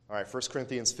All right, 1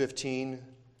 Corinthians 15,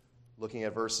 looking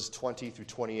at verses 20 through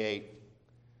 28.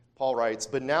 Paul writes,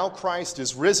 "But now Christ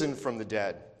is risen from the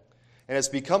dead, and has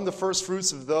become the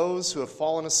firstfruits of those who have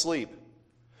fallen asleep.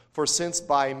 For since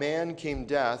by man came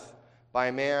death, by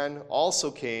man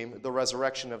also came the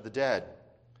resurrection of the dead.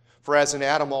 For as in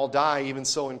Adam all die, even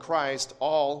so in Christ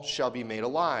all shall be made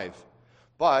alive.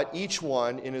 But each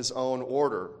one in his own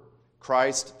order.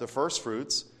 Christ the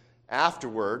firstfruits,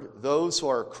 afterward those who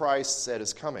are Christ's at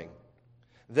his coming.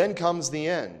 Then comes the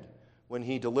end, when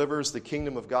he delivers the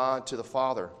kingdom of God to the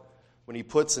Father, when he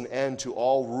puts an end to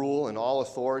all rule and all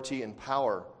authority and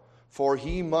power. For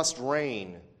he must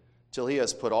reign till he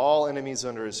has put all enemies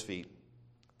under his feet.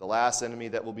 The last enemy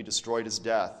that will be destroyed is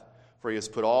death, for he has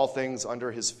put all things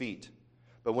under his feet.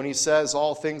 But when he says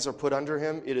all things are put under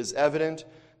him, it is evident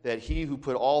that he who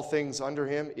put all things under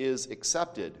him is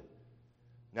accepted.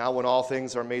 Now when all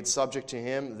things are made subject to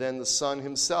him, then the Son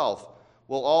himself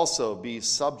will also be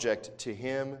subject to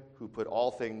him who put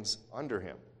all things under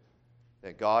him,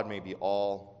 that God may be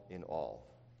all in all."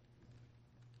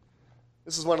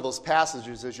 This is one of those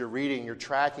passages as you're reading, you're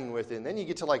tracking with it, and then you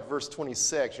get to like verse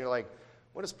 26, and you're like,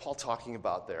 what is Paul talking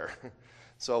about there?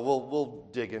 So we'll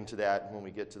dig into that when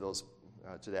we get to those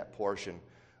to that portion.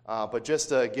 But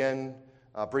just again,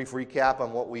 a brief recap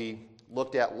on what we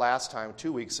looked at last time,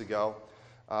 2 weeks ago.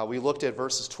 We looked at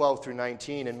verses 12 through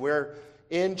 19, and we're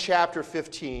in chapter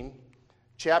 15.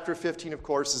 Chapter 15, of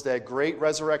course, is that great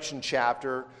resurrection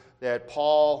chapter that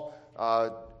Paul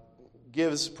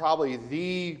gives probably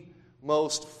the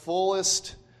most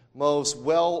fullest, most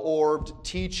well-orbed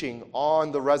teaching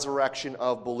on the resurrection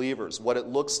of believers, what it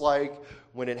looks like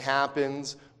when it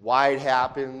happens, why it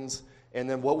happens, and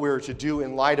then what we're to do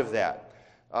in light of that.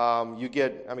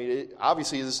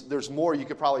 Obviously there's more you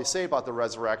could probably say about the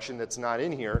resurrection that's not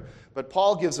in here, but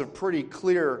Paul gives a pretty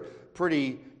clear,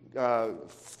 pretty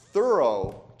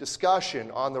thorough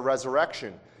discussion on the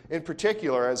resurrection. In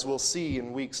particular, as we'll see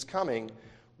in weeks coming,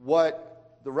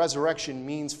 what the resurrection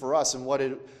means for us and what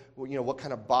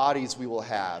kind of bodies we will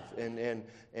have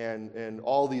and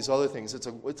all these other things. It's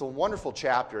a wonderful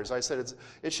chapter. As I said,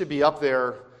 it should be up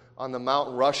there on the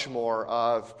Mount Rushmore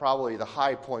of probably the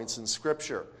high points in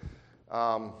Scripture.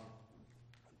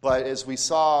 But as we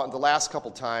saw the last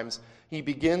couple times, he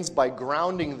begins by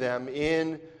grounding them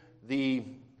in the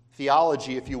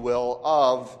theology, if you will,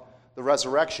 of the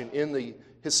resurrection, in the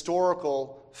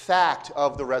historical fact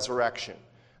of the resurrection.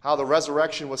 How the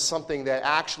resurrection was something that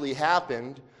actually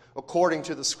happened according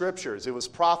to the Scriptures. It was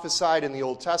prophesied in the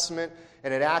Old Testament,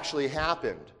 and it actually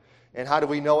happened. And how do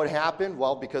we know it happened?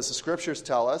 Well, because the Scriptures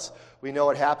tell us. We know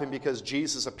it happened because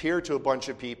Jesus appeared to a bunch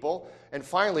of people. And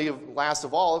finally, last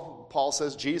of all, Paul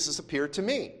says, Jesus appeared to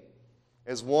me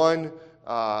as one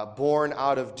born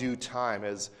out of due time,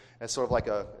 as sort of like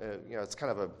it's kind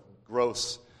of a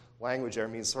gross language there.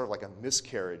 It means sort of like a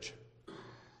miscarriage.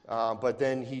 But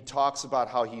then he talks about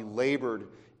how he labored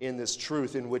in this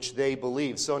truth in which they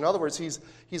believe. So in other words,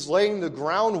 he's laying the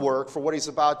groundwork for what he's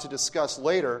about to discuss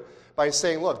later by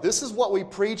saying, look, this is what we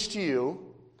preached to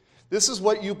you. This is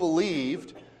what you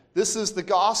believed. This is the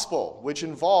gospel, which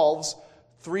involves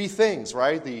three things,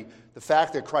 right? The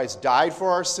fact that Christ died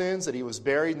for our sins, that he was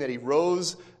buried, and that he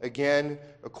rose again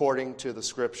according to the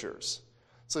Scriptures.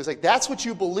 So he's like, that's what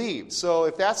you believe. So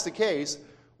if that's the case,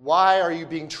 why are you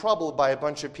being troubled by a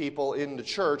bunch of people in the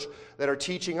church that are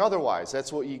teaching otherwise?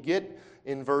 That's what you get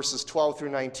in verses 12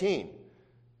 through 19.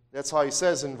 That's how he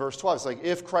says in verse 12. It's like,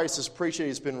 if Christ is preached that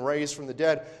he's been raised from the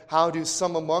dead, how do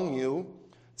some among you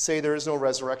say there is no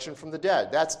resurrection from the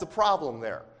dead? That's the problem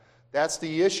there. That's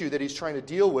the issue that he's trying to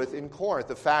deal with in Corinth.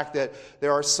 The fact that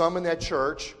there are some in that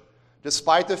church,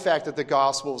 despite the fact that the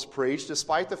gospel is preached,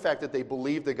 despite the fact that they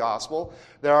believe the gospel,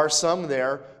 there are some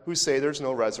there who say there's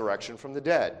no resurrection from the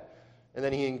dead. And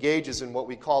then he engages in what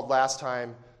we called last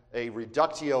time a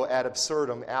reductio ad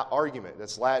absurdum argument.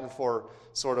 That's Latin for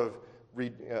sort of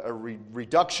a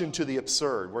reduction to the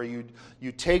absurd, where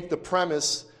you take the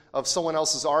premise of someone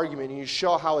else's argument and you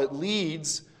show how it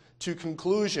leads to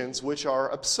conclusions which are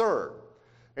absurd.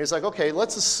 And it's like, okay,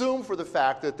 let's assume for the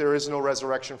fact that there is no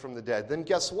resurrection from the dead. Then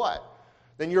guess what?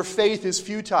 Then your faith is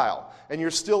futile, and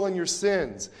you're still in your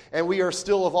sins, and we are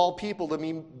still of all people to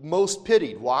be most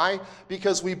pitied. Why?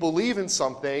 Because we believe in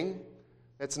something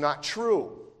that's not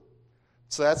true.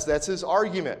 So that's his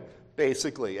argument,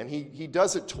 basically. And he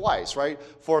does it twice, right?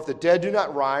 For if the dead do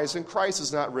not rise, then Christ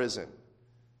is not risen.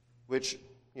 Which,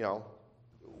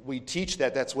 we teach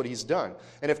that's what he's done.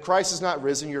 And if Christ is not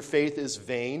risen, your faith is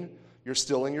vain. You're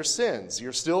still in your sins.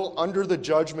 You're still under the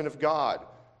judgment of God.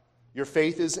 Your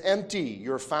faith is empty.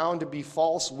 You're found to be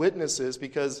false witnesses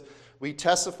because we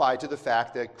testify to the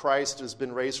fact that Christ has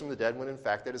been raised from the dead when in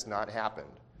fact that has not happened.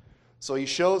 So he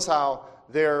shows how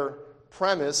their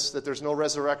premise that there's no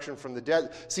resurrection from the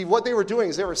dead. See, what they were doing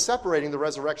is they were separating the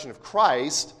resurrection of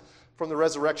Christ from the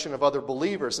resurrection of other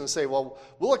believers and say, well,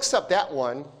 we'll accept that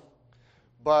one,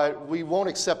 but we won't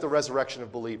accept the resurrection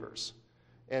of believers.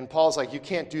 And Paul's like, you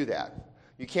can't do that.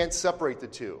 You can't separate the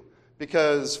two.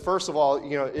 Because, first of all,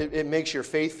 it makes your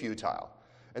faith futile.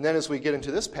 And then as we get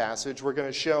into this passage, we're going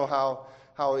to show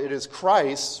how it is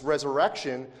Christ's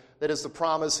resurrection that is the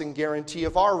promise and guarantee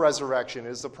of our resurrection. It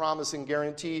is the promise and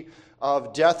guarantee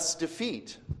of death's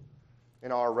defeat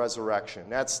in our resurrection.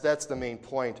 That's the main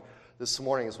point this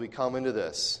morning as we come into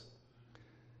this.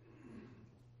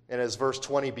 And as verse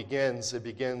 20 begins, it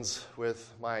begins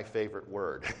with my favorite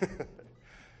word.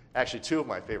 Actually, two of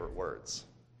my favorite words.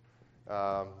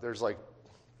 There's like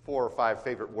 4 or 5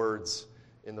 favorite words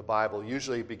in the Bible.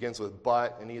 Usually it begins with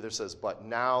but, and either says but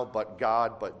now, but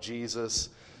God, but Jesus.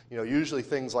 Usually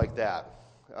things like that.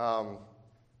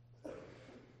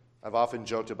 I've often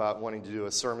joked about wanting to do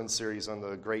a sermon series on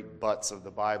the great buts of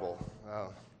the Bible.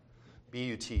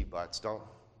 B-U-T, buts. Don't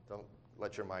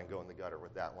let your mind go in the gutter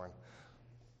with that one.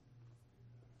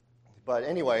 But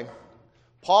anyway,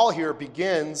 Paul here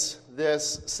begins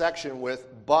this section with,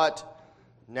 but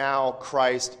now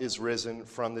Christ is risen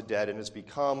from the dead and has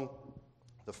become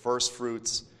the first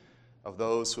fruits of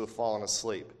those who have fallen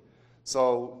asleep.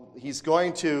 So he's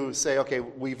going to say, okay,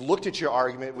 we've looked at your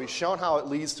argument. We've shown how it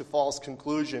leads to false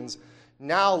conclusions.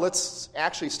 Now let's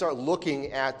actually start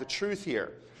looking at the truth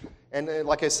here. And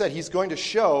like I said, he's going to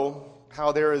show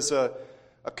how there is a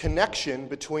connection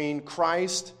between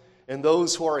Christ and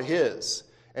those who are his.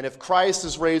 And if Christ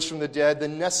is raised from the dead,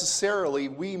 then necessarily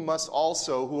we must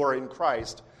also, who are in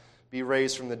Christ, be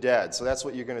raised from the dead. So that's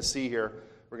what you're going to see here.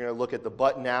 We're going to look at the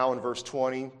but now in verse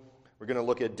 20. We're going to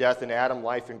look at death in Adam,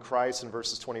 life in Christ in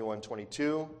verses 21 and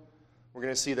 22. We're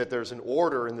going to see that there's an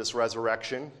order in this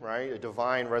resurrection, right? A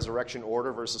divine resurrection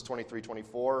order, verses 23,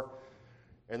 24.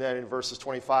 And then in verses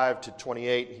 25 to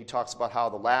 28, he talks about how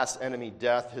the last enemy,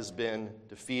 death, has been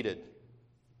defeated.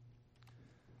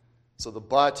 So the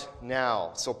but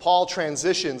now. So Paul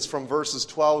transitions from verses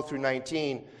 12 through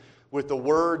 19 with the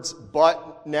words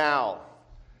but now.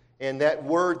 And that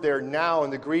word there, now, in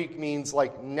the Greek means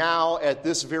like now at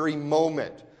this very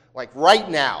moment. Like right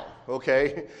now,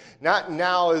 okay? Not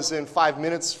now as in 5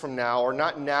 minutes from now, or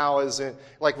not now as in,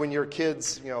 like when your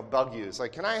kids, bug you. It's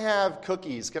like, can I have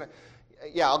cookies?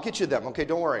 Yeah, I'll get you them. Okay,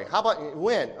 don't worry. How about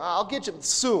when? I'll get you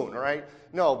soon, all right?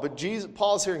 No, but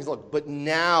Paul's here, he's like, but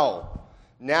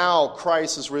now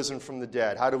Christ is risen from the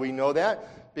dead. How do we know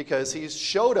that? Because he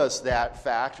showed us that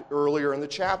fact earlier in the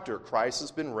chapter. Christ has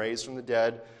been raised from the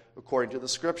dead according to the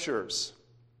Scriptures.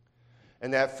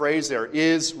 And that phrase there,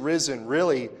 is risen,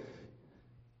 really,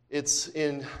 it's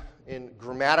in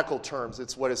grammatical terms,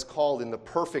 it's what is called in the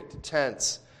perfect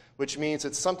tense, which means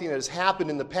it's something that has happened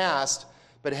in the past,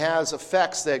 but has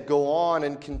effects that go on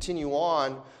and continue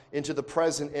on into the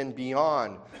present and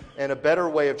beyond. And a better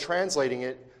way of translating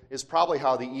it is probably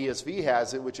how the ESV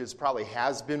has it, which is probably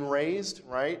has been raised,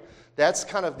 right? That's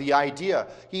kind of the idea.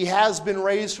 He has been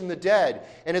raised from the dead.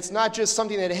 And it's not just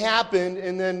something that happened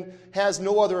and then has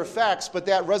no other effects, but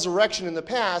that resurrection in the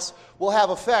past will have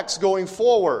effects going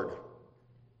forward.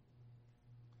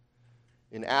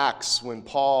 In Acts, when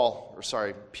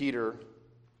Peter,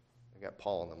 I got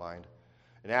Paul in the mind.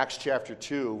 In Acts chapter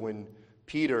 2, when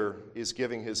Peter is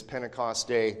giving his Pentecost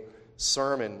Day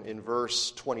sermon in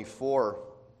verse 24,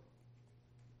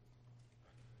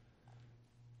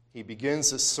 he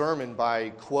begins his sermon by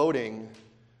quoting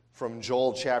from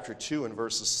Joel chapter 2 in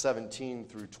verses 17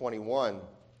 through 21.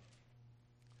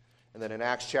 And then in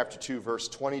Acts chapter 2, verse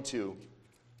 22,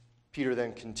 Peter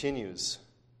then continues,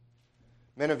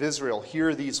 Men of Israel,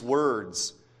 hear these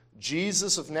words.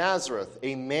 Jesus of Nazareth,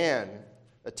 a man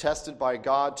attested by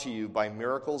God to you by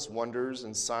miracles, wonders,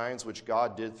 and signs which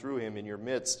God did through him in your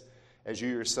midst, as you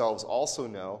yourselves also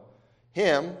know.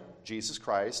 Him, Jesus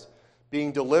Christ,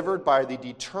 being delivered by the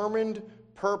determined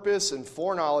purpose and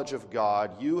foreknowledge of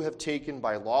God, you have taken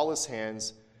by lawless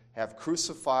hands, have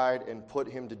crucified and put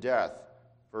him to death.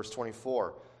 Verse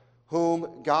 24,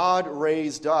 whom God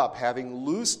raised up, having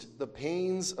loosed the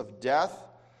pains of death,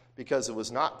 because it was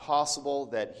not possible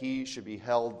that he should be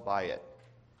held by it.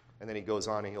 And then he goes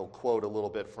on and he'll quote a little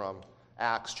bit from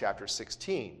Acts chapter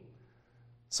 16.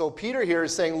 So Peter here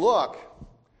is saying, look,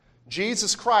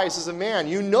 Jesus Christ is a man.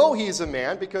 You know he's a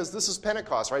man because this is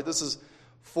Pentecost, right? This is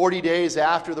 40 days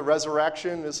after the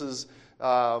resurrection. This is,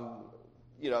 we're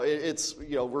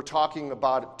talking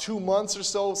about 2 months or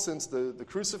so since the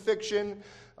crucifixion.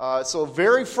 So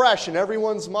very fresh in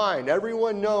everyone's mind.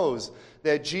 Everyone knows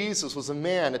that Jesus was a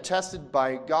man attested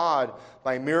by God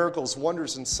by miracles,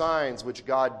 wonders, and signs which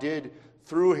God did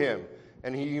through him.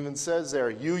 And he even says there,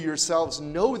 you yourselves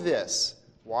know this.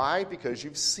 Why? Because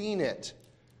you've seen it.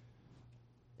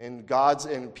 And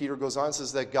Peter goes on and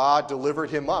says that God delivered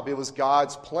him up. It was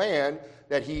God's plan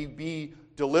that he be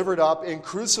delivered up and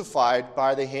crucified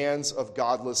by the hands of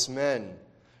godless men.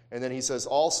 And then he says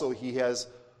also he has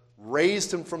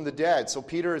raised him from the dead. So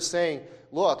Peter is saying,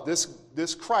 look,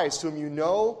 this Christ whom you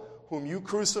know, whom you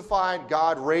crucified,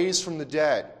 God raised from the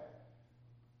dead.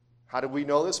 How do we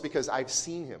know this? Because I've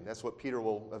seen him. That's what Peter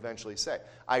will eventually say.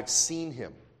 I've seen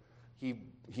him.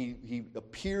 He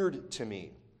appeared to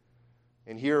me.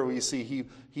 And here we see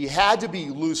he had to be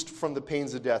loosed from the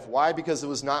pains of death. Why? Because it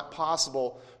was not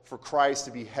possible for Christ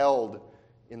to be held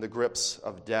in the grips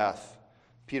of death.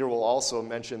 Peter will also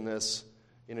mention this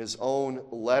in his own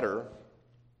letter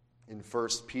in 1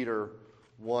 Peter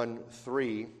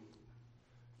 1:3.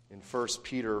 In 1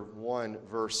 Peter 1,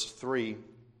 verse 3,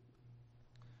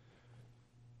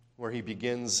 where he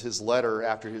begins his letter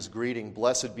after his greeting,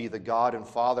 "Blessed be the God and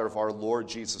Father of our Lord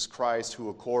Jesus Christ, who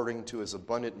according to his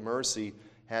abundant mercy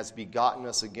has begotten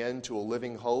us again to a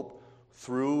living hope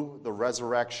through the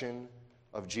resurrection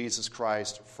of Jesus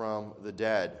Christ from the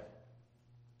dead."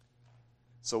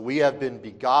 So we have been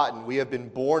begotten, we have been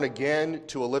born again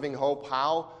to a living hope.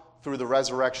 How? Through the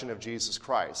resurrection of Jesus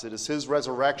Christ. It is his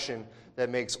resurrection that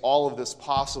makes all of this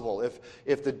possible.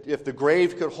 If the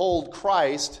grave could hold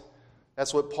Christ,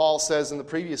 that's what Paul says in the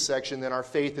previous section, then our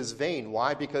faith is vain.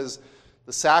 Why? Because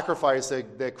the sacrifice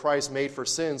that Christ made for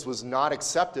sins was not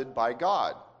accepted by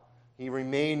God. He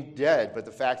remained dead, but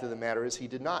the fact of the matter is he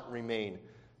did not remain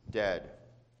dead.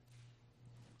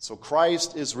 So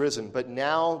Christ is risen, but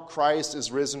now Christ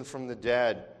is risen from the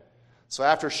dead. So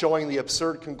after showing the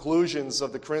absurd conclusions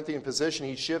of the Corinthian position,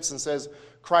 he shifts and says,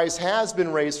 Christ has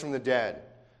been raised from the dead.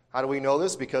 How do we know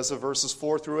this? Because of verses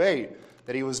 4 through 8,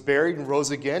 that he was buried and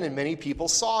rose again, and many people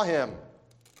saw him.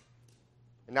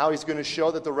 And now he's going to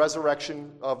show that the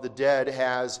resurrection of the dead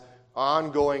has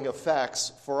ongoing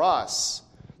effects for us.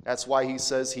 That's why he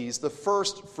says he's the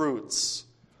first fruits.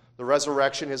 The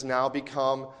resurrection has now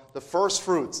become the first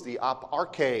fruits, the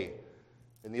aparche.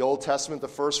 In the Old Testament, the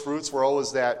first fruits were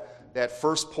always that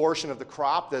first portion of the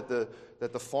crop that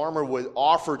the farmer would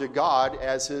offer to God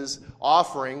as his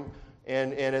offering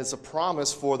and as a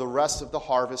promise for the rest of the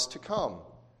harvest to come.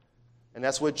 And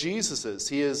that's what Jesus is.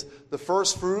 He is the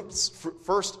first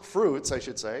fruits, I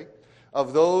should say,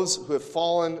 of those who have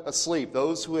fallen asleep,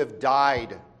 those who have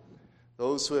died.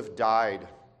 Those who have died.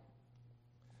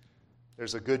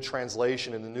 There's a good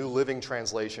translation in the New Living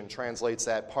Translation translates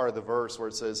that part of the verse where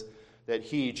it says that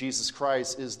he, Jesus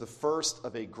Christ, is the first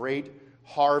of a great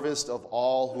harvest of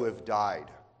all who have died.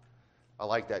 I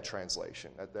like that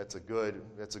translation. That's a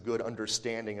good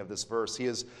understanding of this verse. He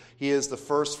is the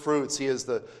first fruits. He is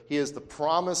the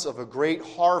promise of a great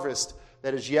harvest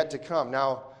that is yet to come.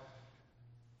 Now,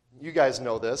 you guys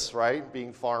know this, right?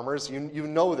 Being farmers, you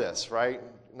know this, right?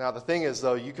 Now, the thing is,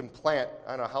 though, you can plant,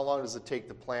 I don't know, how long does it take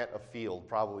to plant a field?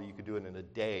 Probably you could do it in a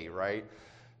day, right?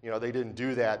 They didn't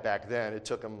do that back then. It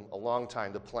took them a long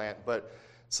time to plant. But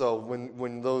so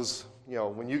when those,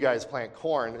 when you guys plant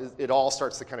corn, it all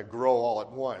starts to kind of grow all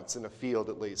at once, in a field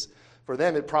at least. For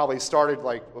them, it probably started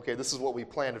like, okay, this is what we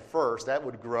planted first. That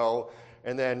would grow.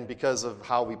 And then because of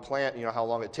how we plant, how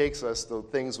long it takes us, the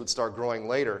things would start growing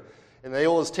later. And they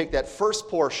always take that first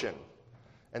portion.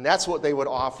 And that's what they would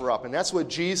offer up. And that's what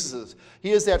Jesus is.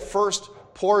 He is that first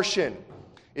portion.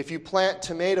 If you plant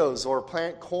tomatoes or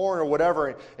plant corn or whatever,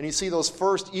 and you see those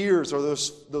first ears or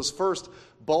those first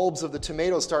bulbs of the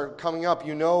tomatoes start coming up,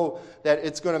 you know that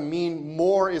it's going to mean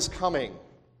more is coming.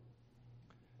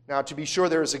 Now, to be sure,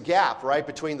 there is a gap, right,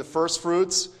 between the first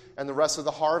fruits and the rest of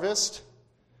the harvest.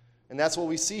 And that's what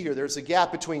we see here. There's a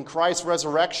gap between Christ's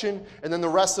resurrection and then the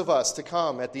rest of us to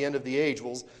come at the end of the age.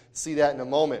 We'll see that in a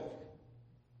moment.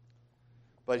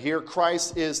 But here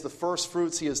Christ is the first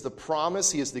fruits. He is the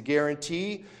promise. He is the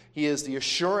guarantee. He is the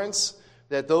assurance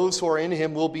that those who are in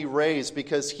him will be raised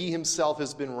because he himself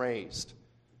has been raised.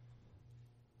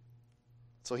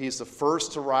 So he is the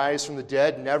first to rise from the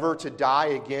dead, never to die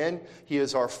again. He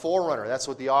is our forerunner. That's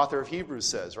what the author of Hebrews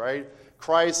says, right?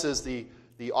 Christ is the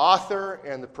author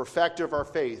and the perfecter of our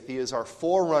faith. He is our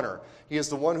forerunner. He is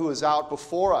the one who is out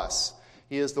before us.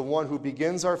 He is the one who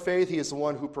begins our faith. He is the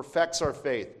one who perfects our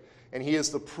faith. And he is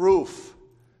the proof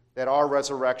that our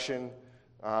resurrection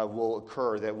will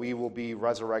occur, that we will be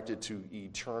resurrected to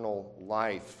eternal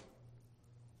life.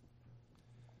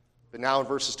 But now in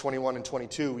verses 21 and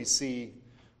 22, we see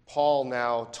Paul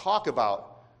now talk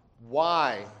about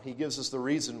why. He gives us the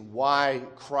reason why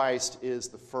Christ is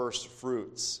the first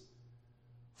fruits.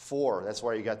 For, that's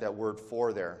why you got that word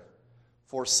for there.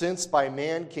 For since by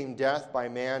man came death, by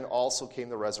man also came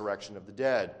the resurrection of the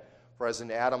dead. For as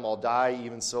in Adam all die,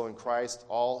 even so in Christ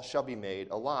all shall be made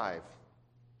alive.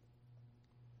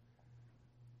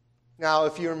 Now,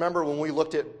 if you remember when we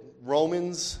looked at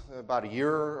Romans about a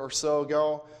year or so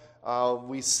ago,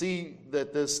 we see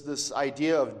that this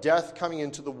idea of death coming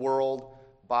into the world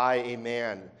by a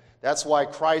man. That's why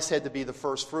Christ had to be the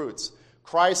first fruits.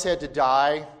 Christ had to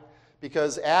die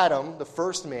because Adam, the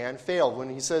first man, failed. When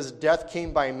he says death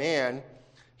came by man,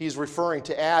 he's referring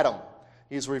to Adam.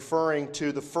 He's referring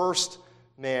to the first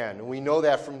man. And we know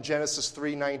that from Genesis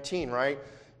 3:19, right?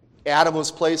 Adam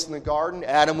was placed in the garden.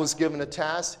 Adam was given a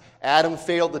test. Adam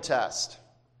failed the test.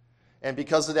 And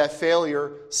because of that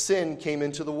failure, sin came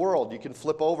into the world. You can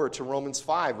flip over to Romans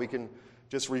 5. We can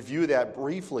just review that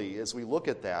briefly as we look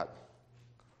at that.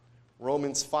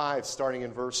 Romans 5, starting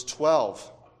in verse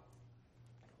 12.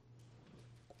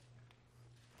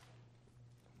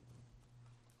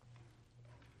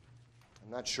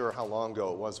 I'm not sure how long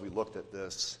ago it was we looked at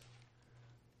this.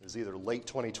 It was either late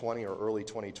 2020 or early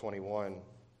 2021.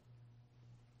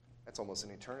 That's almost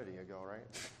an eternity ago, right?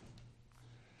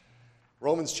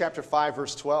 Romans chapter 5,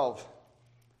 verse 12.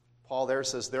 Paul there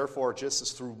says, therefore, just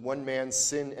as through one man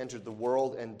sin entered the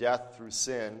world, and death through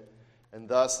sin, and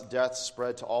thus death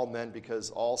spread to all men because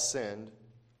all sinned.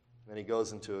 And then he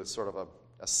goes into a sort of a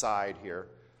aside here.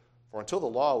 For until the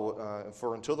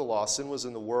law, sin was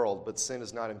in the world, but sin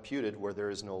is not imputed where there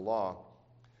is no law.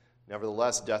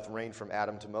 Nevertheless, death reigned from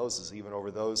Adam to Moses, even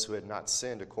over those who had not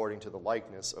sinned, according to the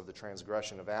likeness of the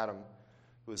transgression of Adam,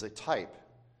 who is a type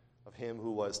of him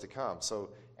who was to come.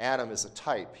 So Adam is a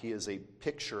type. He is a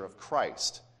picture of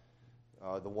Christ,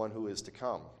 the one who is to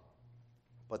come.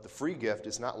 But the free gift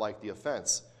is not like the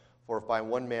offense. For if by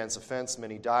one man's offense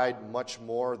many died, much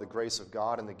more the grace of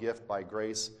God and the gift by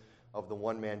grace of the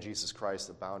one man Jesus Christ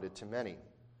abounded to many.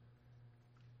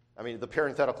 I mean, the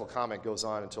parenthetical comment goes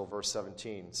on until verse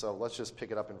 17. So let's just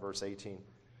pick it up in verse 18.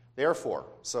 Therefore,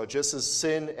 so just as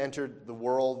sin entered the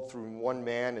world through one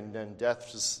man and then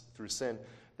death through sin,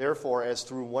 therefore, as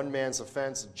through one man's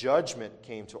offense judgment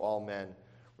came to all men,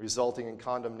 resulting in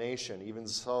condemnation, even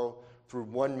so through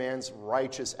one man's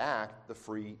righteous act the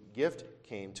free gift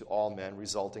came to all men,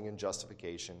 resulting in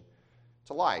justification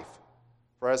to life.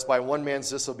 For as by one man's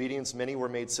disobedience many were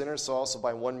made sinners, so also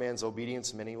by one man's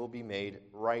obedience many will be made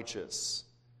righteous.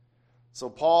 So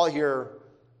Paul here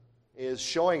is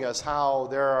showing us how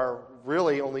there are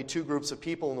really only two groups of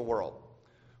people in the world,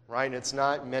 right? And it's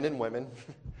not men and women,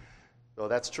 though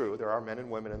that's true. There are men and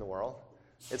women in the world.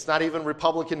 It's not even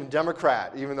Republican and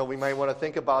Democrat, even though we might want to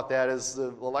think about that as the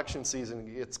election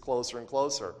season gets closer and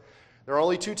closer. There are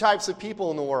only two types of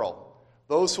people in the world.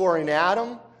 Those who are in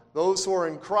Adam, those who are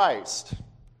in Christ.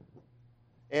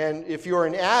 And if you're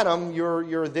in Adam,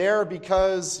 you're there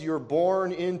because you're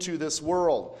born into this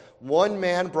world. One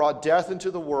man brought death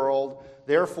into the world,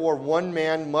 therefore one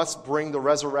man must bring the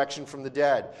resurrection from the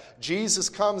dead. Jesus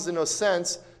comes, in a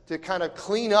sense, to kind of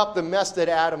clean up the mess that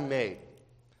Adam made.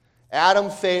 Adam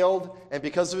failed, and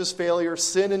because of his failure,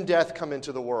 sin and death come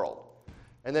into the world.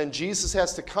 And then Jesus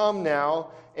has to come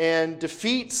now and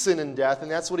defeat sin and death,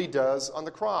 and that's what he does on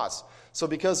the cross. So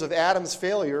because of Adam's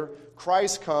failure,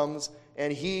 Christ comes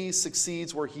and he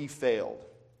succeeds where he failed.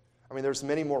 I mean, there's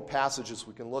many more passages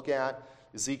we can look at.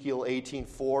 Ezekiel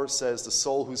 18:4 says the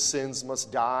soul who sins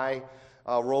must die.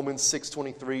 Romans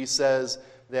 6:23 says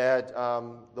that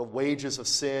the wages of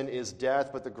sin is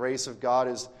death, but the grace of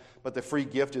God but the free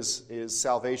gift is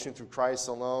salvation through Christ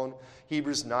alone.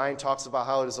 Hebrews 9 talks about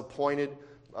how it is appointed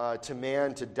to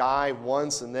man to die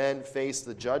once and then face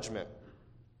the judgment.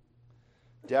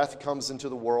 Death comes into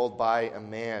the world by a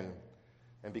man.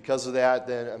 And because of that,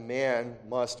 then a man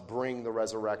must bring the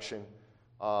resurrection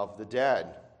of the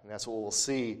dead. And that's what we'll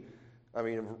see. I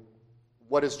mean,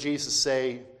 what does Jesus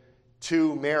say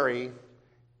to Mary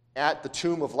at the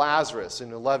tomb of Lazarus in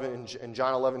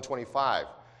John 11:25?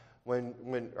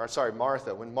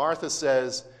 Martha. When Martha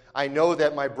says, I know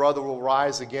that my brother will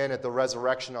rise again at the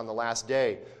resurrection on the last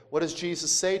day, what does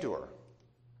Jesus say to her?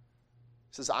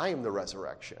 He says, I am the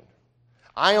resurrection.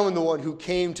 I am the one who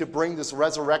came to bring this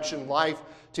resurrection life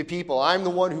to people. I'm the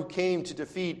one who came to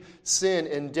defeat sin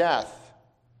and death.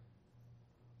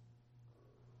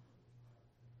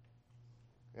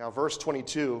 Now, verse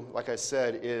 22, like I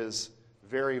said, is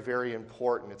very, very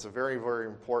important. It's a very, very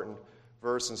important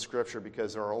verse in Scripture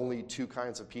because there are only two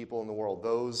kinds of people in the world,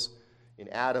 those in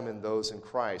Adam and those in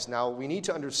Christ. Now, we need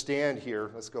to understand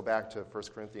here, let's go back to 1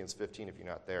 Corinthians 15 if you're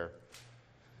not there.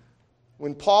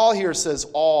 When Paul here says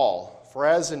all, for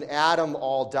as in Adam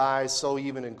all die, so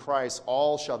even in Christ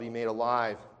all shall be made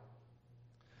alive.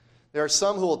 There are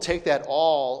some who will take that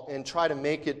all and try to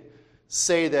make it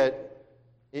say that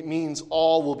it means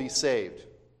all will be saved,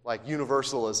 like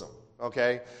universalism,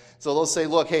 okay? So they'll say,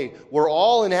 look, hey, we're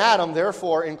all in Adam,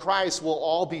 therefore in Christ we'll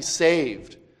all be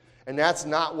saved. And that's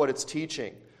not what it's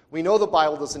teaching. We know the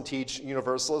Bible doesn't teach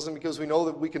universalism because we know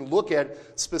that we can look at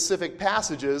specific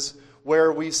passages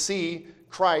where we see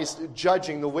Christ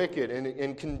judging the wicked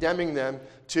and condemning them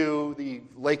to the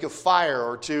lake of fire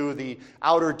or to the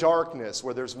outer darkness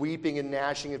where there's weeping and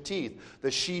gnashing of teeth,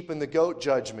 the sheep and the goat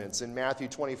judgments in Matthew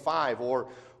 25,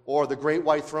 or the great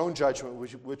white throne judgment,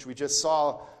 which we just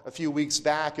saw a few weeks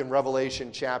back in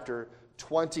Revelation chapter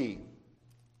 20.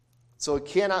 So it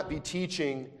cannot be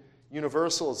teaching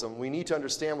universalism. We need to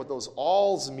understand what those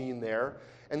alls mean there.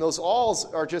 And those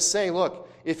alls are just saying, look,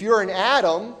 if you're in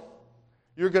Adam,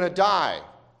 you're going to die.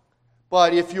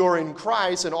 But if you're in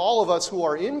Christ, and all of us who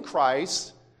are in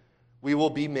Christ, we will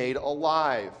be made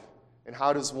alive. And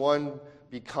how does one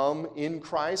become in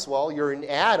Christ? Well, you're in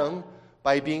Adam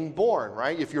by being born,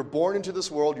 right? If you're born into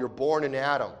this world, you're born in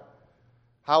Adam.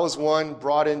 How is one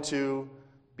brought into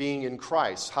being in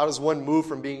Christ? How does one move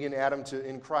from being in Adam to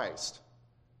in Christ?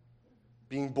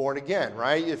 Being born again,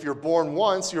 right? If you're born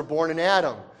once, you're born in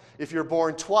Adam. If you're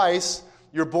born twice,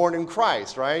 you're born in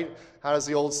Christ, right? How does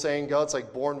the old saying go? It's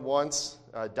like born once,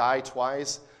 die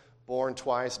twice. Born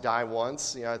twice, die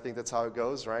once. I think that's how it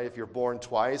goes, right? If you're born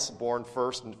twice, born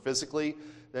first and physically,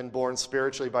 then born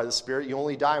spiritually by the Spirit, you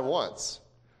only die once.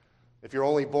 If you're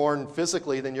only born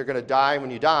physically, then you're going to die when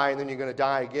you die, and then you're going to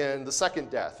die again the second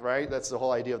death, right? That's the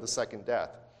whole idea of the second death.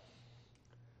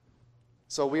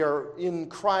 So we are in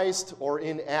Christ or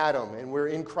in Adam, and we're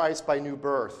in Christ by new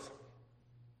birth.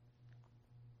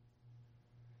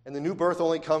 And the new birth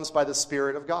only comes by the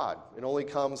Spirit of God. It only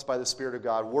comes by the Spirit of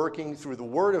God working through the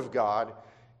Word of God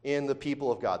in the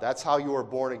people of God. That's how you are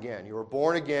born again. You are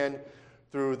born again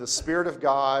through the Spirit of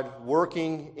God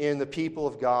working in the people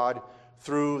of God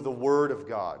through the Word of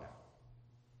God.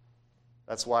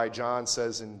 That's why Jesus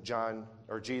says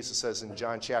in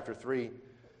John chapter 3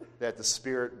 that the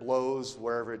Spirit blows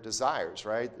wherever it desires,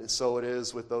 right? So it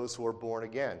is with those who are born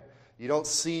again. You don't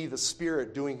see the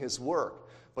Spirit doing His work,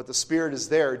 but the Spirit is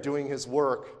there doing His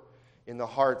work in the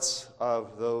hearts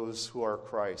of those who are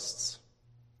Christ's.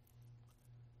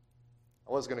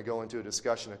 I was going to go into a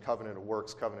discussion of covenant of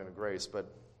works, covenant of grace,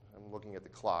 but I'm looking at the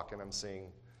clock and I'm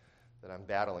seeing that I'm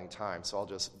battling time, so I'll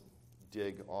just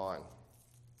dig on.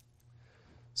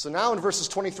 So now in verses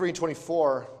 23 and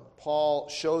 24, Paul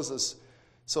shows us,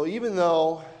 so even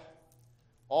though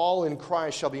all in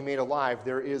Christ shall be made alive,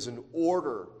 there is an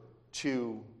order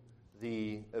to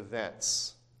the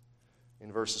events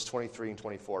in verses 23 and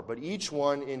 24. But each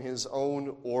one in his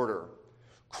own order.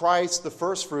 Christ, the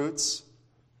firstfruits,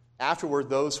 afterward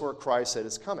those who are Christ at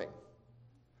his coming.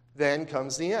 Then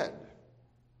comes the end,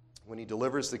 when he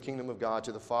delivers the kingdom of God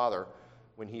to the Father,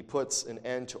 when he puts an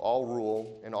end to all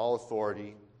rule and all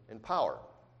authority and power.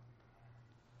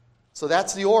 So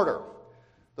that's the order.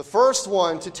 The first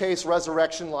one to taste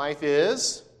resurrection life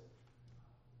is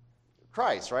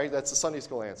Christ, right? That's the Sunday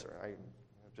school answer. I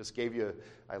just gave you,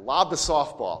 I lobbed a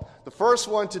softball. The first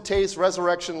one to taste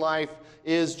resurrection life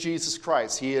is Jesus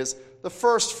Christ. He is the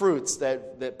first fruits,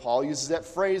 that Paul uses that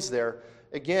phrase there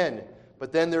again.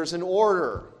 But then there's an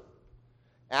order.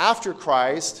 After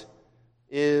Christ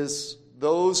is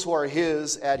those who are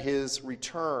his at his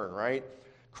return, right?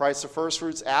 Christ the first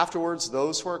fruits, afterwards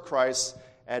those who are Christ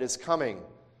at his coming.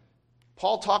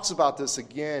 Paul talks about this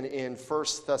again in 1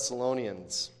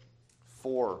 Thessalonians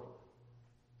 4.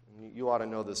 You ought to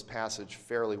know this passage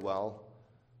fairly well.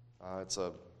 It's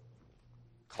a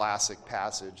classic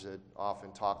passage that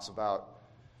often talks about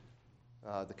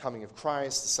the coming of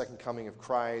Christ, the second coming of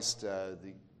Christ,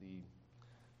 the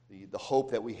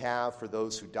hope that we have for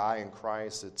those who die in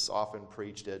Christ. It's often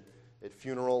preached at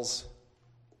funerals.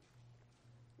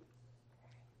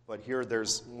 But here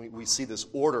we see this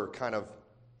order kind of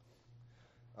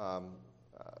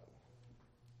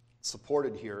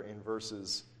supported here in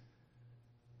verses,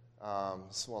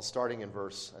 starting in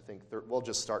verse, we'll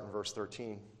just start in verse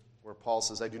 13, where Paul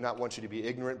says, I do not want you to be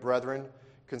ignorant, brethren,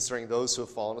 concerning those who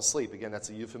have fallen asleep. Again, that's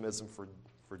a euphemism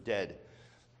for dead.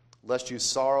 Lest you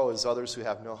sorrow as others who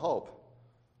have no hope.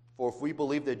 For if we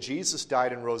believe that Jesus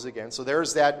died and rose again, so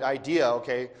there's that idea,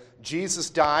 okay, Jesus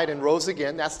died and rose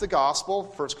again, that's the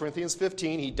gospel, 1 Corinthians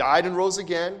 15, he died and rose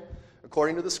again,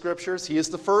 according to the Scriptures. He is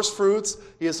the first fruits,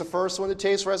 he is the first one to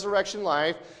taste resurrection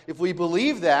life. If we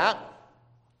believe that,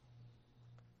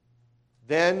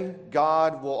 then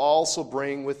God will also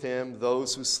bring with him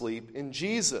those who sleep in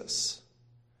Jesus.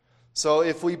 So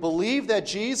if we believe that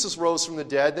Jesus rose from the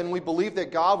dead, then we believe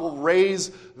that God will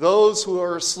raise those who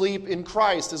are asleep in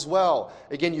Christ as well.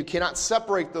 Again, you cannot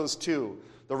separate those two.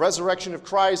 The resurrection of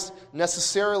Christ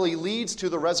necessarily leads to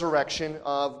the resurrection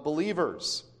of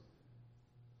believers.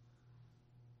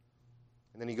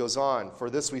 And then he goes on, "For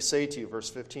this we say to you," verse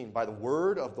 15, "by the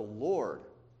word of the Lord,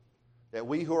 that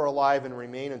we who are alive and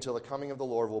remain until the coming of the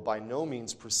Lord will by no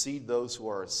means precede those who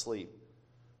are asleep.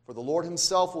 For the Lord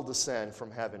himself will descend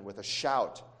from heaven with a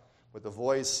shout, with the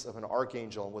voice of an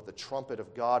archangel, and with the trumpet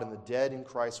of God, and the dead in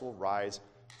Christ will rise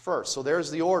first." So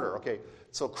there's the order. Okay,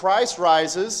 so Christ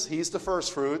rises, he's the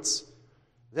first fruits.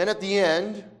 Then at the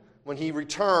end, when he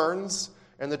returns,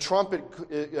 and the trumpet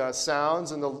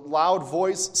sounds, and the loud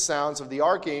voice sounds of the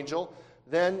archangel,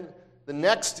 then the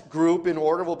next group in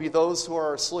order will be those who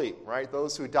are asleep, right?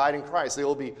 Those who died in Christ. They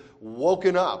will be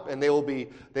woken up, and they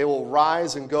will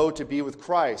rise and go to be with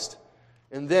Christ.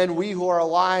 And then we who are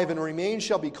alive and remain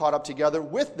shall be caught up together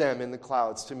with them in the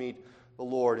clouds to meet the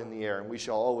Lord in the air, and we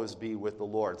shall always be with the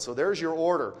Lord. So there's your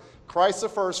order. Christ the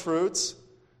first fruits,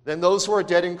 then those who are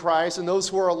dead in Christ, and those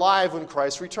who are alive when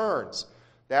Christ returns.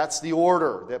 That's the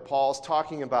order that Paul's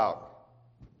talking about.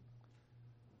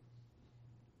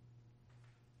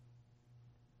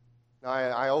 Now,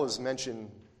 I always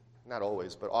mention, not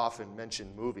always, but often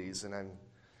mention movies, and I'm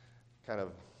kind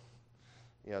of,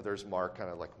 there's Mark, kind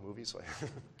of like movies.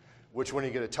 Which one are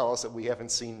you going to tell us that we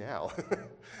haven't seen now?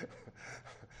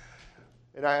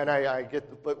 and I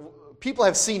get, but people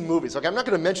have seen movies. Okay, I'm not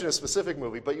going to mention a specific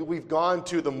movie, but we've gone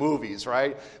to the movies,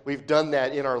 right? We've done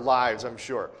that in our lives, I'm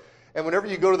sure. And whenever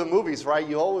you go to the movies, right,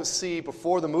 you always see,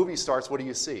 before the movie starts, what do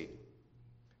you see?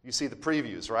 You see the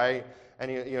previews, right?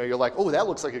 And you're like, oh, that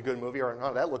looks like a good movie, or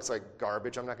no, that looks like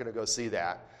garbage. I'm not going to go see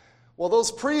that. Well,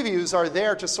 those previews are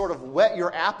there to sort of whet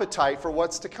your appetite for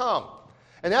what's to come.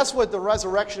 And that's what the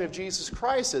resurrection of Jesus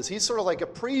Christ is. He's sort of like a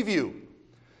preview.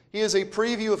 He is a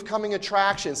preview of coming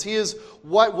attractions. He is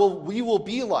what we will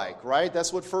be like, right?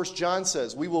 That's what 1 John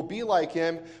says. We will be like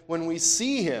him when we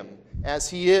see him as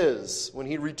he is. When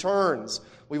he returns,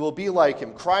 we will be like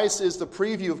him. Christ is the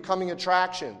preview of coming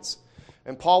attractions.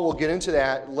 And Paul will get into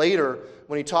that later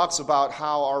when he talks about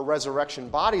how our resurrection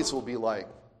bodies will be like.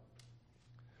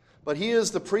 But he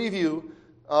is the preview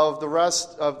of the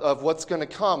rest of what's going to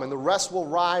come, and the rest will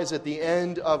rise at the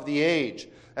end of the age.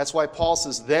 That's why Paul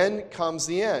says, then comes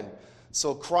the end.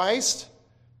 So Christ,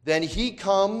 then he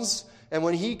comes, and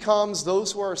when he comes,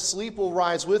 those who are asleep will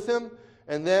rise with him,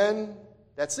 and then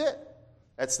that's it.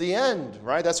 That's the end,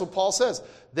 right? That's what Paul says.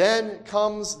 Then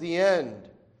comes the end.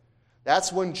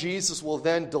 That's when Jesus will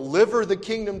then deliver the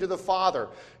kingdom to the Father.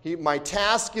 My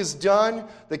task is done.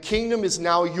 The kingdom is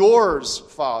now yours,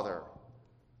 Father.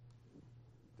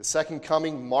 The second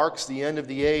coming marks the end of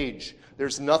the age.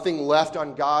 There's nothing left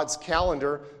on God's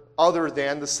calendar other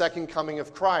than the second coming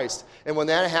of Christ. And when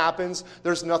that happens,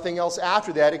 there's nothing else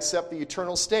after that except the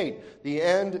eternal state. The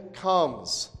end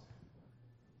comes.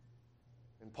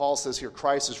 And Paul says here,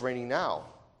 Christ is reigning now.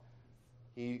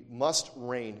 He must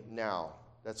reign now.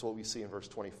 That's what we see in verse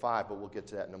 25, but we'll get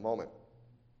to that in a moment.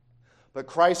 But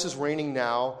Christ is reigning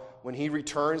now. When he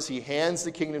returns, he hands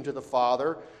the kingdom to the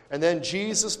Father, and then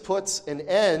Jesus puts an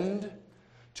end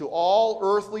to all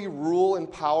earthly rule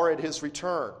and power at his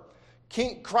return.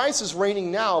 Christ is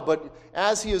reigning now, but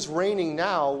as he is reigning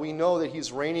now, we know that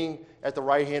he's reigning at the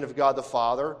right hand of God the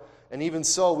Father, and even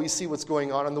so, we see what's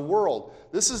going on in the world.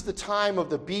 This is the time of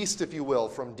the beast, if you will,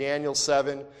 from Daniel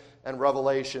 7 and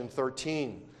Revelation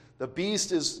 13. The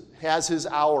beast has his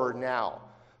hour now.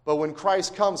 But when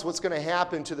Christ comes, what's going to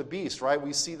happen to the beast, right?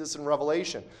 We see this in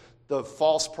Revelation. The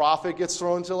false prophet gets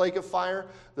thrown into the lake of fire.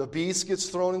 The beast gets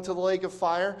thrown into the lake of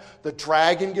fire. The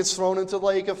dragon gets thrown into the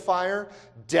lake of fire.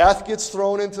 Death gets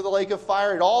thrown into the lake of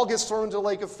fire. It all gets thrown into the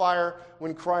lake of fire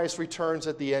when Christ returns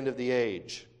at the end of the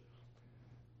age.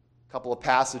 A couple of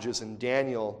passages in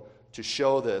Daniel to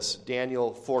show this.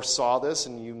 Daniel foresaw this,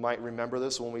 and you might remember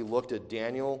this when we looked at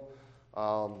Daniel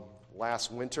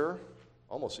last winter,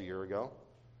 almost a year ago.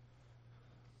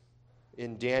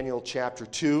 In Daniel chapter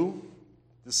 2,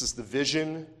 this is the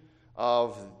vision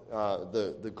of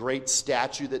the great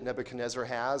statue that Nebuchadnezzar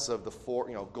has of the four,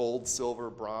 gold, silver,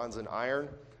 bronze, and iron.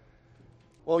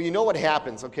 Well, you know what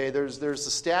happens, okay? There's the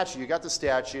statue. You got the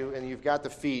statue, and you've got the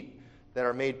feet that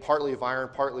are made partly of iron,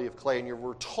 partly of clay, and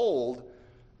we're told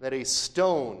that a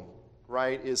stone,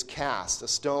 right, is cast, a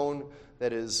stone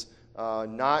that is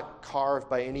not carved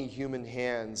by any human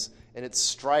hands, and it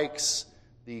strikes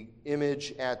the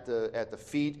image at the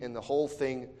feet, and the whole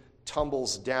thing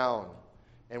tumbles down.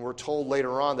 And we're told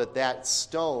later on that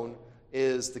stone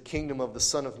is the kingdom of the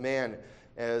Son of Man.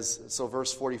 So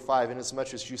verse 45,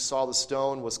 inasmuch as you saw the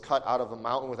stone was cut out of a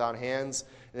mountain without hands,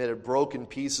 and it had broken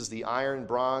pieces the iron,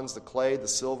 bronze, the clay, the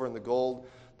silver, and the gold,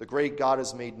 the great God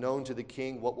has made known to the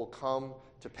king what will come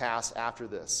to pass after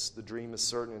this. The dream is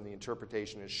certain and the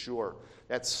interpretation is sure.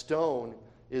 That stone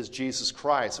is Jesus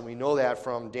Christ, and we know that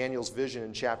from Daniel's vision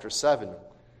in chapter 7.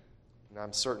 And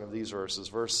I'm certain of these verses.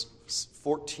 Verse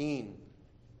 14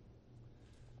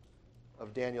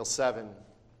 of Daniel 7.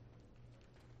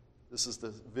 This is the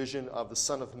vision of the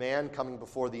Son of Man coming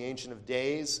before the Ancient of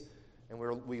Days. And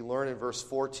we learn in verse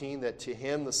 14 that to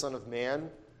him, the Son of Man,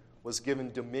 was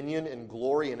given dominion and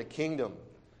glory and a kingdom,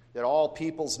 that all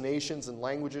peoples, nations, and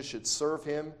languages should serve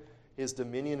him. His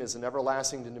dominion is an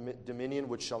everlasting dominion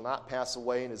which shall not pass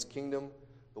away, in his kingdom,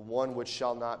 the one which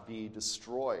shall not be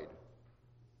destroyed.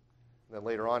 And then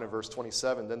later on in verse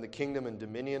 27, then the kingdom and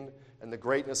dominion and the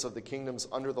greatness of the kingdoms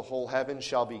under the whole heaven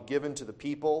shall be given to the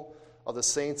people of the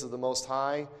saints of the Most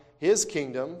High. His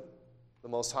kingdom, the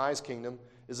Most High's kingdom,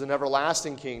 is an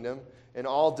everlasting kingdom, and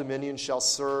all dominions shall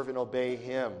serve and obey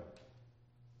him.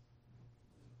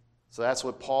 So that's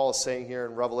what Paul is saying here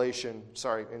in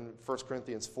in 1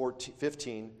 Corinthians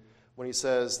 15, when he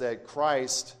says that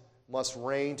Christ must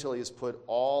reign till he has put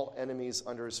all enemies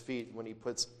under his feet, when he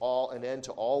puts an end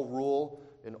to all rule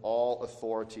and all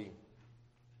authority.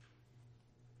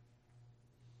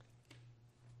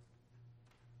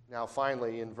 Now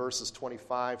finally, in verses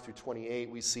 25 through 28,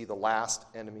 we see the last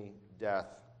enemy, death.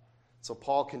 So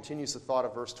Paul continues the thought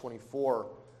of verse 24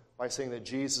 by saying that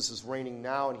Jesus is reigning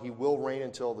now, and he will reign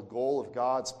until the goal of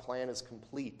God's plan is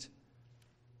complete.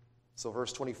 So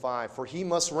verse 25, for he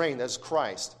must reign, that is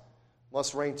Christ,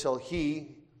 must reign till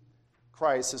he,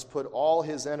 Christ, has put all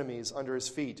his enemies under his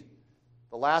feet.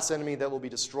 The last enemy that will be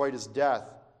destroyed is death,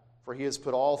 for he has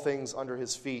put all things under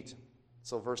his feet.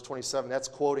 So verse 27, that's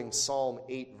quoting Psalm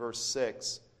 8, verse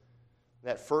 6.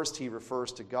 That first he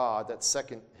refers to God, that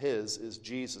second his is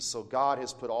Jesus. So God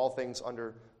has put all things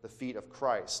under the feet of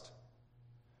Christ.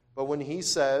 But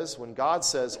when God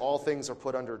says all things are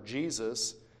put under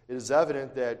Jesus, it is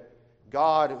evident that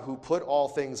God, who put all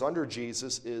things under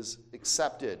Jesus, is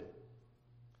accepted.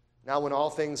 Now when all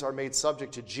things are made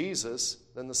subject to Jesus,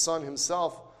 then the Son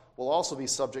himself will also be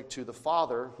subject to the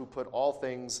Father, who put all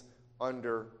things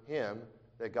under him,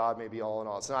 that God may be all in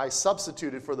all. So I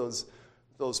substituted for those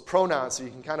pronouns so you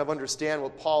can kind of understand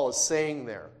what Paul is saying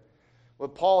there.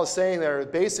 What Paul is saying there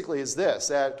basically is this,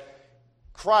 that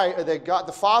God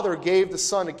the Father gave the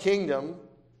Son a kingdom.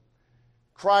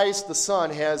 Christ the Son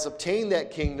has obtained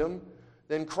that kingdom.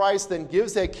 Then Christ then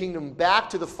gives that kingdom back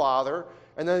to the Father,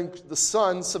 and then the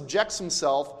Son subjects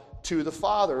himself to the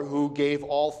Father, who gave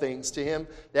all things to him.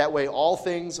 That way all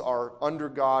things are under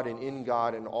God and in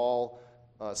God, and all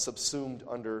subsumed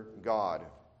under God.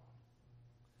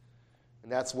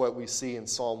 And that's what we see in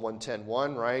Psalm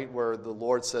 110:1, right? Where the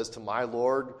Lord says to my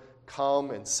Lord,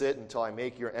 come and sit until I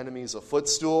make your enemies a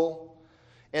footstool.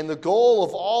 And the goal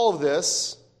of all of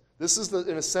this is,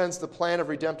 in a sense, the plan of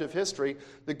redemptive history.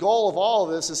 The goal of all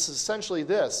of this is essentially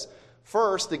this.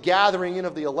 First, the gathering in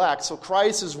of the elect. So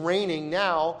Christ is reigning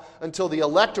now until the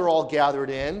elect are all gathered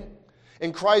in.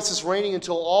 And Christ is reigning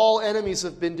until all enemies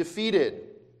have been defeated.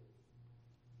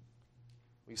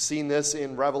 We've seen this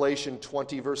in Revelation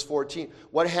 20, verse 14.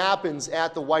 What happens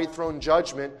at the white throne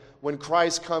judgment when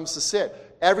Christ comes to sit?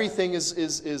 Everything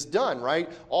is done,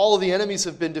 right? All of the enemies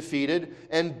have been defeated,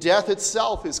 and death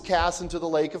itself is cast into the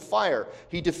lake of fire.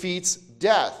 He defeats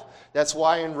death. That's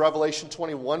why in Revelation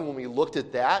 21, when we looked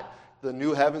at that, the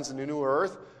new heavens and the new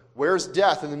earth, where's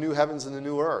death in the new heavens and the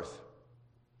new earth?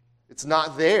 It's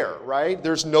not there, right?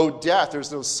 There's no death,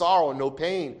 there's no sorrow, no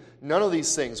pain, none of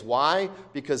these things. Why?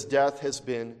 Because death has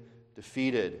been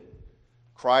defeated.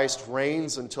 Christ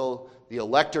reigns until the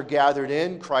elect are gathered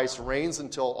in. Christ reigns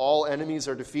until all enemies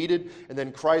are defeated. And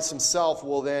then Christ himself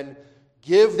will then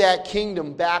give that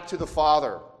kingdom back to the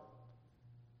Father.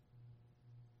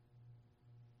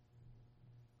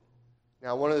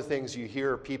 Now, one of the things you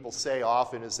hear people say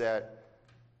often is that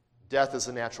death is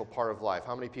a natural part of life.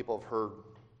 How many people have heard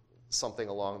something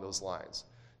along those lines?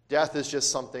 Death is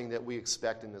just something that we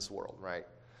expect in this world, right?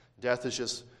 Death is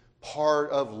just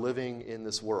part of living in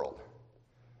this world.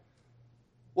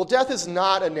 Well, death is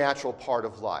not a natural part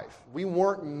of life. We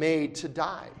weren't made to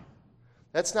die.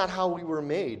 That's not how we were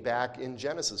made back in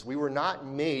Genesis. We were not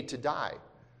made to die.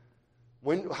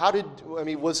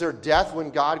 Was there death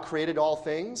when God created all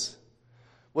things?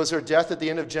 Was there death at the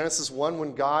end of Genesis 1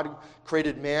 when God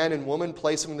created man and woman,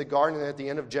 placed them in the garden, and at the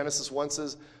end of Genesis 1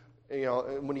 says,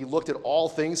 when he looked at all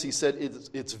things, he said,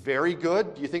 it's very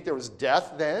good. Do you think there was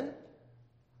death then?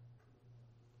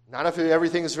 Not if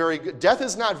everything is very good. Death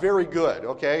is not very good,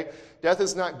 okay? Death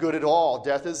is not good at all.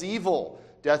 Death is evil.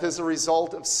 Death is a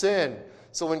result of sin.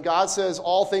 So when God says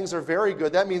all things are very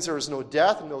good, that means there is no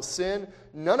death, no sin,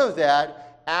 none of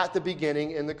that at the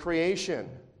beginning in the creation.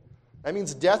 That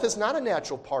means death is not a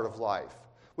natural part of life.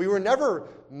 We were never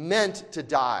meant to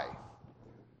die.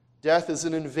 Death is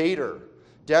an invader.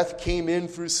 Death came in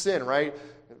through sin, right?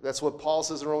 That's what Paul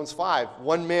says in Romans 5.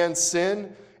 One man's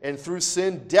sin, and through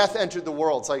sin, death entered the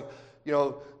world. It's like,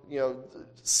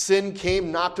 sin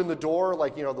came, knocked on the door,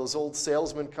 like, those old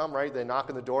salesmen come, right? They knock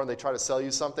on the door and they try to sell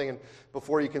you something, and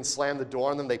before you can slam the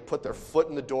door on them, they put their foot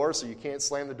in the door so you can't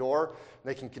slam the door, and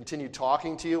they can continue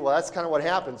talking to you. Well, that's kind of what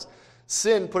happens.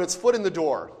 Sin put its foot in the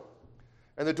door,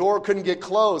 and the door couldn't get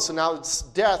closed, so now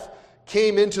death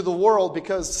came into the world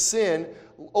because sin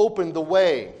opened the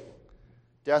way.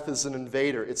 Death is an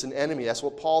invader. It's an enemy. That's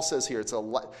what Paul says here.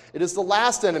 It is the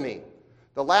last enemy.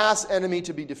 The last enemy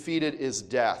to be defeated is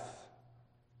death.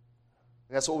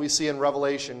 And that's what we see in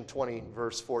Revelation 20,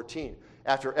 verse 14.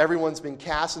 After everyone's been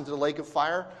cast into the lake of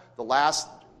fire, the last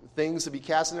things to be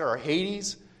cast in there are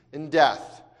Hades and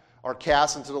death are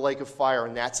cast into the lake of fire,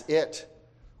 and that's it.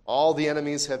 All the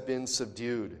enemies have been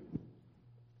subdued.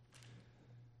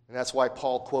 And that's why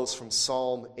Paul quotes from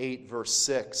Psalm 8, verse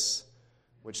 6,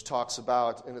 which talks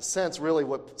about, in a sense, really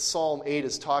what Psalm 8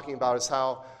 is talking about is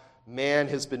how man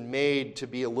has been made to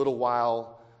be a little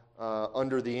while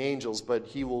under the angels, but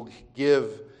he will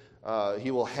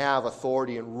have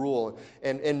authority and rule.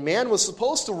 And man was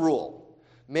supposed to rule.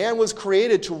 Man was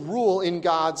created to rule in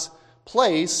God's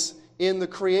place in the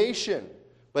creation.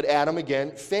 But Adam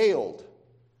again failed.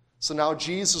 So now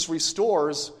Jesus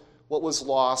restores what was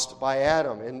lost by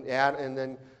Adam. And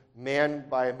then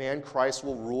by man, Christ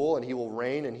will rule, and he will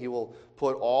reign, and he will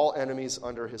put all enemies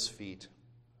under his feet.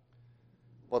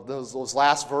 But those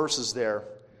last verses there,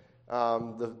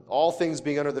 all things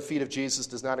being under the feet of Jesus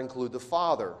does not include the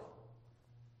Father.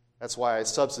 That's why I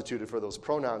substituted for those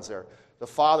pronouns there. The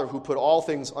Father who put all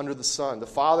things under the Son. The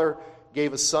Father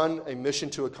gave a Son a mission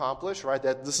to accomplish, right?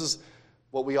 That this is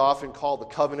what we often call the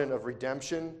covenant of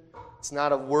redemption. It's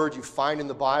not a word you find in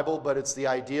the Bible, but it's the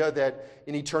idea that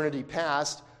in eternity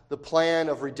past, the plan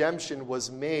of redemption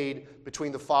was made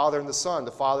between the Father and the Son.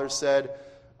 The Father said,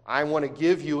 I want to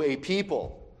give you a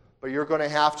people, but you're going to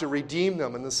have to redeem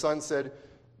them. And the Son said,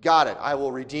 got it. I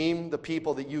will redeem the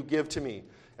people that you give to me.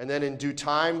 And then in due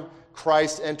time,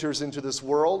 Christ enters into this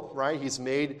world, right? He's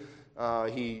made,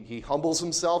 he humbles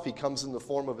himself. He comes in the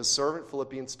form of a servant,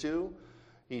 Philippians 2.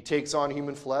 He takes on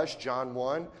human flesh, John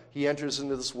 1. He enters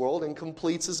into this world and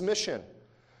completes his mission.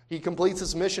 He completes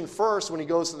his mission first when he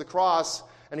goes to the cross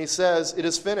and he says, it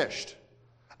is finished.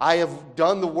 I have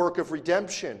done the work of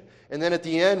redemption. And then at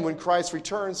the end, when Christ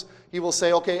returns, he will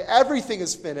say, okay, everything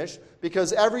is finished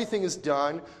because everything is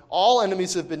done. All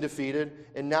enemies have been defeated.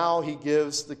 And now he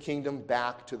gives the kingdom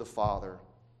back to the Father.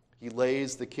 He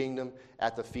lays the kingdom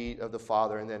at the feet of the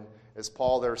Father. And then, as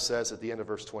Paul there says at the end of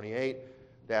verse 28,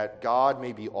 that God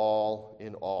may be all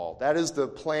in all. That is the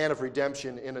plan of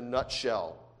redemption in a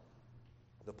nutshell.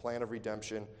 The plan of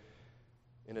redemption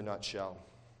in a nutshell.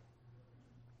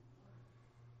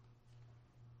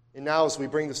 And now as we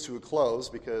bring this to a close,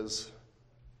 because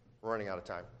we're running out of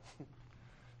time.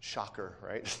 Shocker,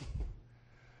 right? It's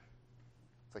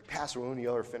like, Pastor, when will you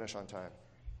ever finish on time?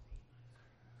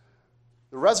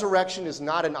 The resurrection is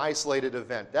not an isolated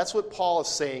event. That's what Paul is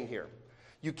saying here.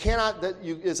 You cannot,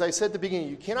 as I said at the beginning,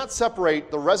 you cannot separate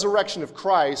the resurrection of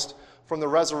Christ from the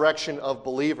resurrection of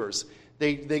believers.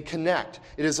 They connect.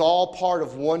 It is all part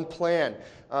of one plan.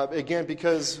 Again,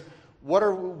 because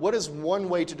what is one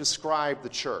way to describe the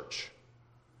church?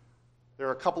 There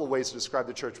are a couple of ways to describe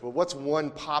the church, but what's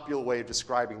one popular way of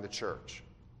describing the church?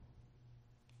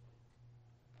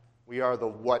 We are the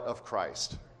what of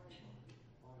Christ?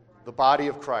 The body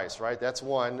of Christ, right? That's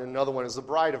one. Another one is the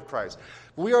bride of Christ.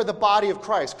 We are the body of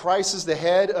Christ. Christ is the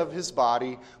head of his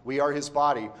body. We are his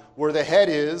body. Where the head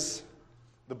is,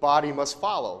 the body must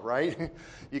follow, right?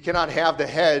 You cannot have the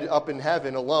head up in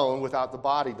heaven alone without the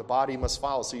body. The body must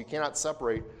follow. So you cannot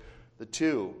separate the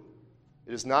two.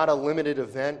 It is not a limited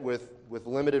event with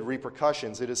limited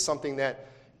repercussions. It is something that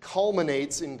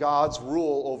culminates in God's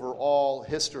rule over all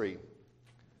history.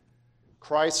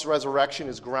 Christ's resurrection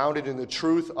is grounded in the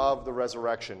truth of the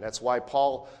resurrection. That's why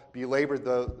Paul belabored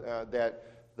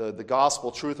the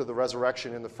gospel truth of the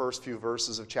resurrection in the first few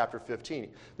verses of chapter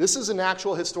 15. This is an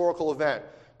actual historical event.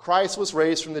 Christ was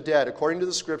raised from the dead according to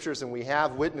the Scriptures, and we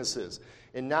have witnesses.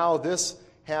 And now this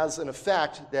has an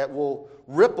effect that will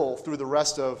ripple through the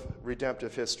rest of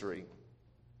redemptive history.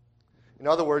 In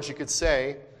other words, you could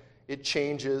say, it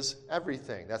changes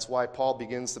everything. That's why Paul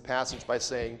begins the passage by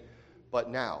saying, but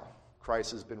now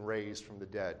Christ has been raised from the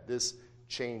dead. This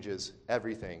changes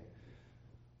everything.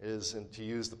 It is, and to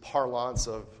use the parlance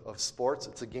of sports,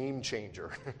 it's a game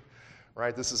changer.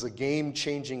 Right? This is a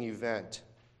game-changing event.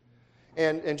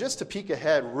 And just to peek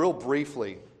ahead real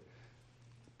briefly,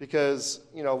 because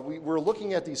we're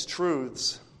looking at these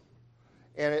truths,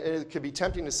 and it could be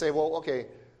tempting to say, well, okay,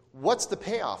 what's the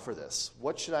payoff for this?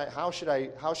 How should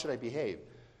I behave?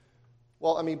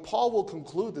 Well, I mean, Paul will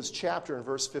conclude this chapter in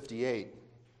verse 58.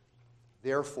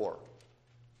 Therefore.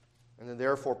 And then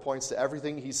therefore points to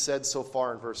everything he's said so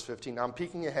far in verse 15. Now I'm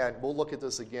peeking ahead. We'll look at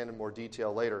this again in more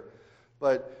detail later.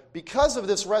 But because of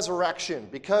this resurrection,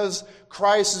 because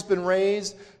Christ has been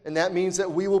raised, and that means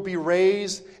that we will be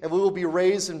raised, and we will be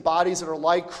raised in bodies that are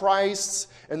like Christ's,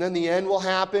 and then the end will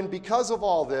happen. Because of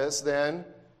all this, then,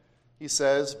 he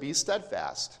says, be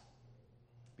steadfast.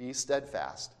 Be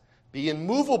steadfast. Be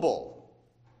immovable.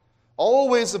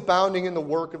 Always abounding in the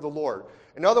work of the Lord.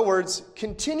 In other words,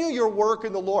 continue your work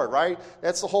in the Lord, right?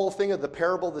 That's the whole thing of the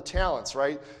parable of the talents,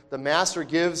 right? The master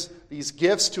gives these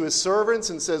gifts to his servants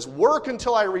and says, work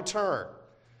until I return.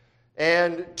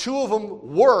 And two of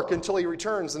them work until he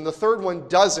returns, and the third one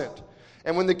doesn't.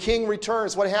 And when the king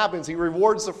returns, what happens? He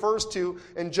rewards the first two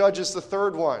and judges the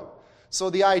third one. So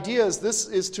the idea is this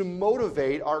is to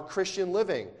motivate our Christian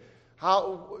living.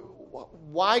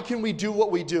 Why can we do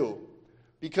what we do?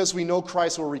 Because we know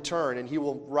Christ will return, and he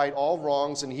will right all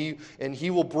wrongs, and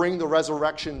he will bring the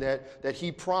resurrection that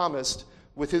he promised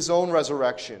with his own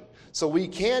resurrection. So we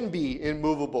can be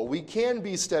immovable, we can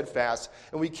be steadfast,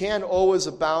 and we can always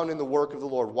abound in the work of the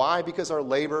Lord. Why? Because our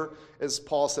labor, as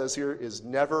Paul says here, is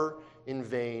never in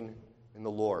vain in the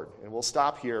Lord. And we'll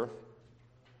stop here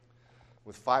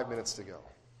with 5 minutes to go.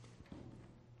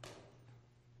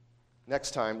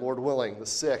 Next time, Lord willing, the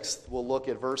 6th, we'll look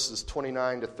at verses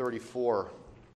 29 to 34.